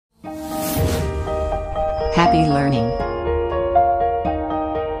Happy learning.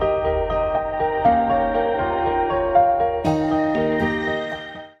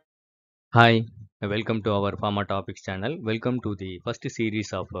 Hi, welcome to our Pharma Topics channel. Welcome to the first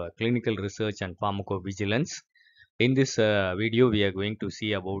series of clinical research and pharmacovigilance. In this video, we are going to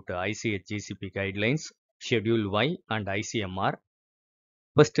see about ICH-GCP Guidelines, Schedule Y and ICMR.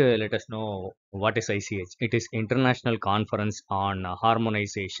 First, let us know what is ICH. It is International Conference on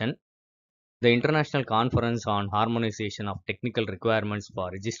Harmonization. The International Conference on Harmonization of Technical Requirements for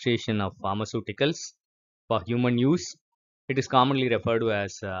Registration of Pharmaceuticals for Human Use. It is commonly referred to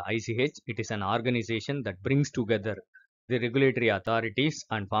as ICH. It is an organization that brings together the regulatory authorities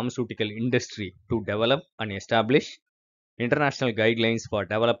and pharmaceutical industry to develop and establish international guidelines for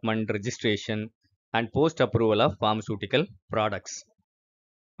development, registration, and post-approval of pharmaceutical products.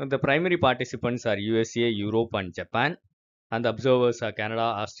 The primary participants are USA, Europe, and Japan, and the observers are Canada,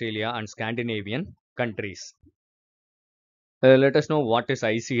 Australia, and Scandinavian countries. Let us know what is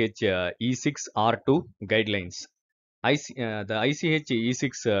ICH E6R2 guidelines. The ICH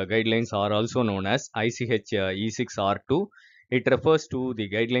E6 guidelines are also known as ICH E6R2. It refers to the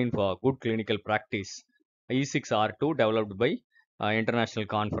guideline for good clinical practice E6R2 developed by International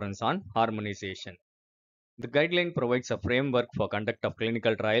Conference on Harmonization. The guideline provides a framework for conduct of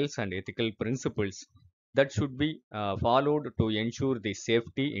clinical trials and ethical principles that should be followed to ensure the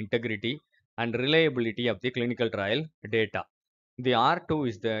safety, integrity, and reliability of the clinical trial data. The R2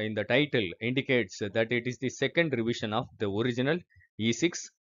 is in the title indicates that it is the second revision of the original E6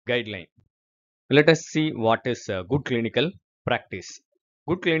 guideline. Let us see what is good clinical practice.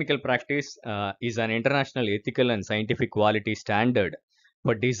 Good clinical practice is an international ethical and scientific quality standard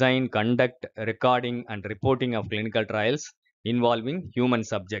for design, conduct, recording, and reporting of clinical trials involving human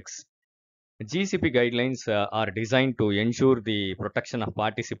subjects. GCP guidelines are designed to ensure the protection of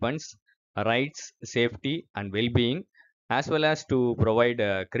participants' rights, safety, and well-being, as well as to provide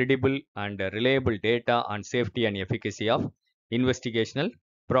credible and reliable data on safety and efficacy of investigational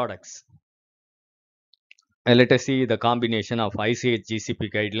products. Let us see the combination of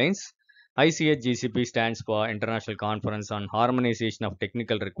ICH-GCP guidelines. ICH-GCP stands for International Conference on Harmonization of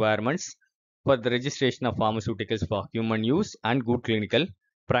Technical Requirements for the Registration of Pharmaceuticals for Human Use and Good Clinical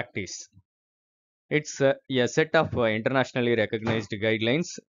Practice. It's a set of internationally recognized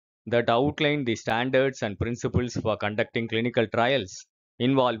guidelines that outline the standards and principles for conducting clinical trials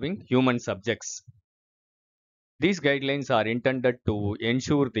involving human subjects. These guidelines are intended to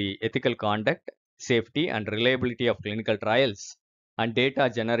ensure the ethical conduct, safety, and reliability of clinical trials and data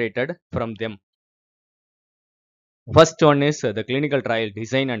generated from them. First one is the clinical trial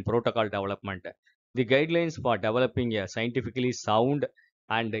design and protocol development. The guidelines for developing a scientifically sound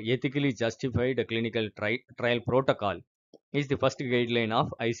and ethically justified clinical trial protocol is the first guideline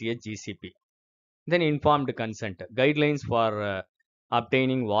of ICH-GCP. Then informed consent. Guidelines for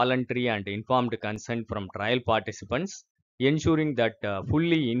obtaining voluntary and informed consent from trial participants, ensuring that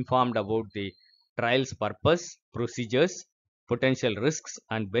fully informed about the trial's purpose, procedures, potential risks,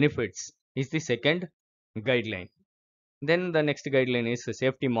 and benefits is the second guideline. Then the next guideline is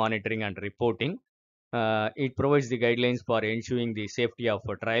safety monitoring and reporting. It provides the guidelines for ensuring the safety of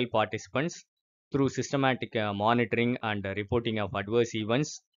trial participants through systematic monitoring and reporting of adverse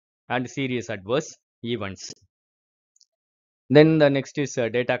events and serious adverse events. Then the next is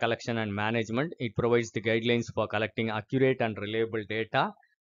data collection and management. It provides the guidelines for collecting accurate and reliable data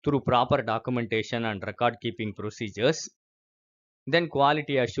through proper documentation and record keeping procedures. Then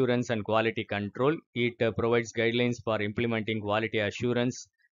quality assurance and quality control. It provides guidelines for implementing quality assurance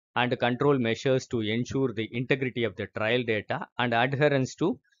and control measures to ensure the integrity of the trial data and adherence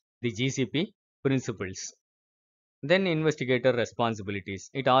to the GCP principles. Then investigator responsibilities.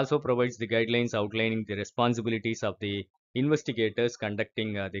 It also provides the guidelines outlining the responsibilities of the investigators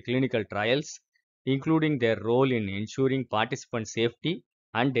conducting the clinical trials, including their role in ensuring participant safety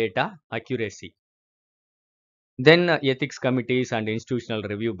and data accuracy. Then ethics committees and institutional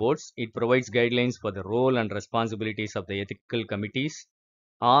review boards. It provides guidelines for the role and responsibilities of the ethical committees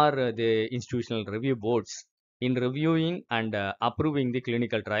or the institutional review boards in reviewing and approving the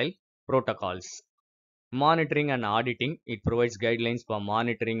clinical trial protocols. Monitoring and auditing. It provides guidelines for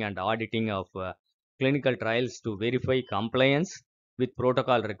monitoring and auditing of clinical trials to verify compliance with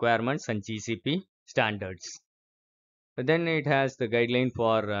protocol requirements and GCP standards. Then it has the guideline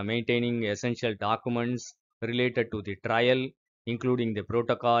for maintaining essential documents related to the trial, including the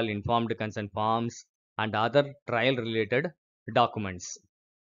protocol, informed consent forms, and other trial related documents.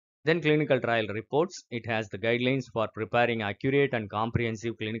 Then clinical trial reports. It has the guidelines for preparing accurate and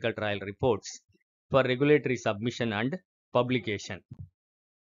comprehensive clinical trial reports for regulatory submission and publication.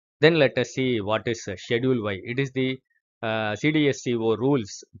 Then let us see what is Schedule Y. It is the CDSCO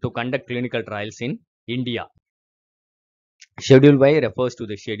rules to conduct clinical trials in India. Schedule Y refers to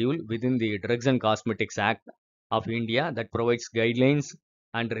the schedule within the Drugs and Cosmetics Act of India that provides guidelines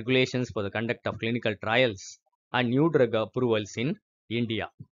and regulations for the conduct of clinical trials and new drug approvals in India.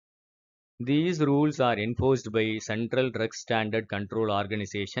 These rules are enforced by Central Drug Standard Control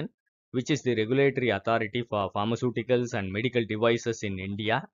Organization, which is the regulatory authority for pharmaceuticals and medical devices in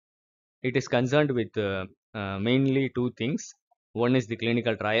India. It is concerned with mainly two things. One is the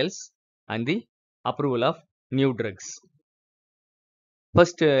clinical trials and the approval of new drugs.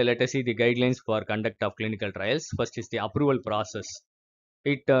 First, let us see the guidelines for conduct of clinical trials. First is the approval process.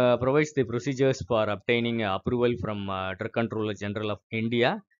 It provides the procedures for obtaining approval from Drug Controller General of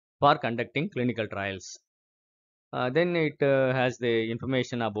India for conducting clinical trials. Then it has the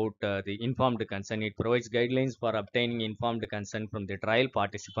information about the informed consent. It provides guidelines for obtaining informed consent from the trial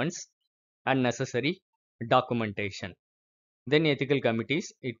participants and necessary documentation. Then ethical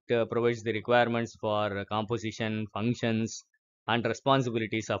committees, it provides the requirements for composition, functions, and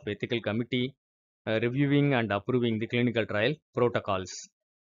responsibilities of ethical committee, reviewing and approving the clinical trial protocols.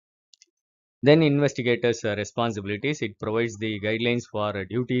 Then investigators' responsibilities, it provides the guidelines for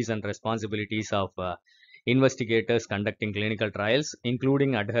duties and responsibilities of investigators conducting clinical trials,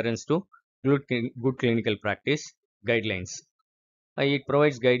 including adherence to good clinical practice guidelines. It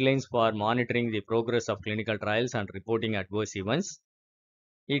provides guidelines for monitoring the progress of clinical trials and reporting adverse events.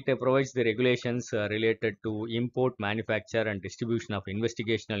 It provides the regulations related to import, manufacture, and distribution of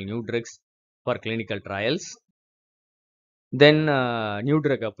investigational new drugs for clinical trials. Then new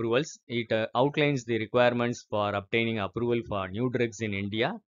drug approvals. It outlines the requirements for obtaining approval for new drugs in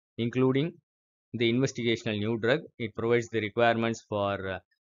India, including the investigational new drug. It provides the requirements for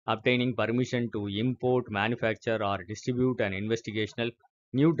obtaining permission to import, manufacture, or distribute an investigational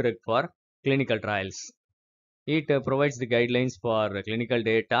new drug for clinical trials. It provides the guidelines for clinical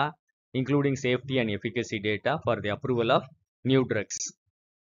data, including safety and efficacy data for the approval of new drugs.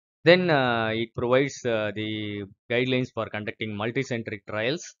 Then it provides the guidelines for conducting multicentric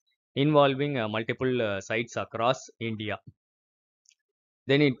trials involving multiple sites across India.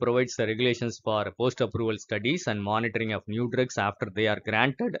 Then it provides regulations for post-approval studies and monitoring of new drugs after they are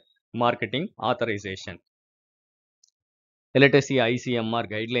granted marketing authorization. Let us see ICMR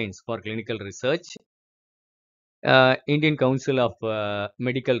guidelines for clinical research. Indian Council of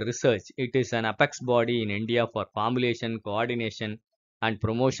Medical Research. It is an apex body in India for formulation, coordination, and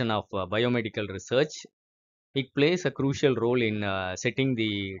promotion of biomedical research. It plays a crucial role in setting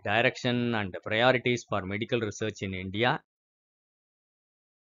the direction and priorities for medical research in India.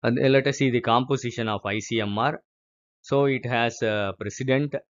 And let us see the composition of ICMR. So it has a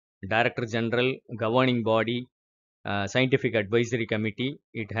president, director general, governing body, scientific advisory committee.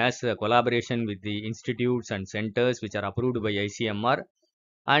 It has a collaboration with the institutes and centers which are approved by ICMR,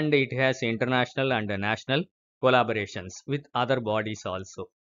 and it has international and national collaborations with other bodies also.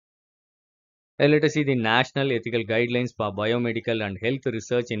 Let us see the national ethical guidelines for biomedical and health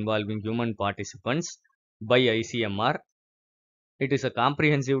research involving human participants by ICMR. It is a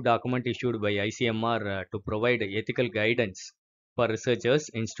comprehensive document issued by ICMR to provide ethical guidance for researchers,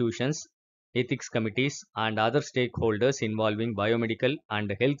 institutions, ethics committees, and other stakeholders involving biomedical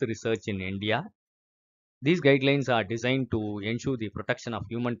and health research in India. These guidelines are designed to ensure the protection of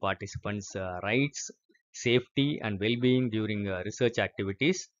human participants' rights, safety, and well-being during research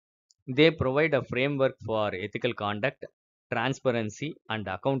activities. They provide a framework for ethical conduct, transparency, and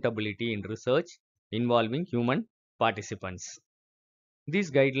accountability in research involving human participants.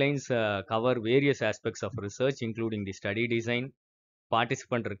 These guidelines cover various aspects of research, including the study design,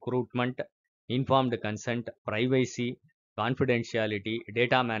 participant recruitment, informed consent, privacy, confidentiality,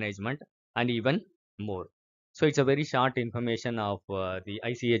 data management, and even more. So it's a very short information of the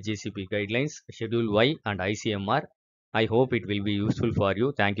ICH-GCP guidelines, Schedule Y and ICMR. I hope it will be useful for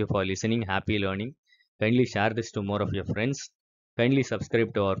you. Thank you for listening. Happy learning. Kindly share this to more of your friends. Kindly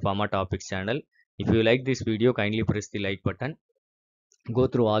subscribe to our Pharma Topics channel. If you like this video, kindly press the like button. Go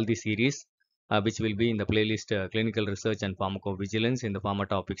through all the series which will be in the playlist Clinical Research and Pharmacovigilance in the Pharma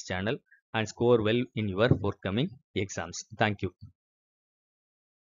Topics channel, and score well in your forthcoming exams. Thank you.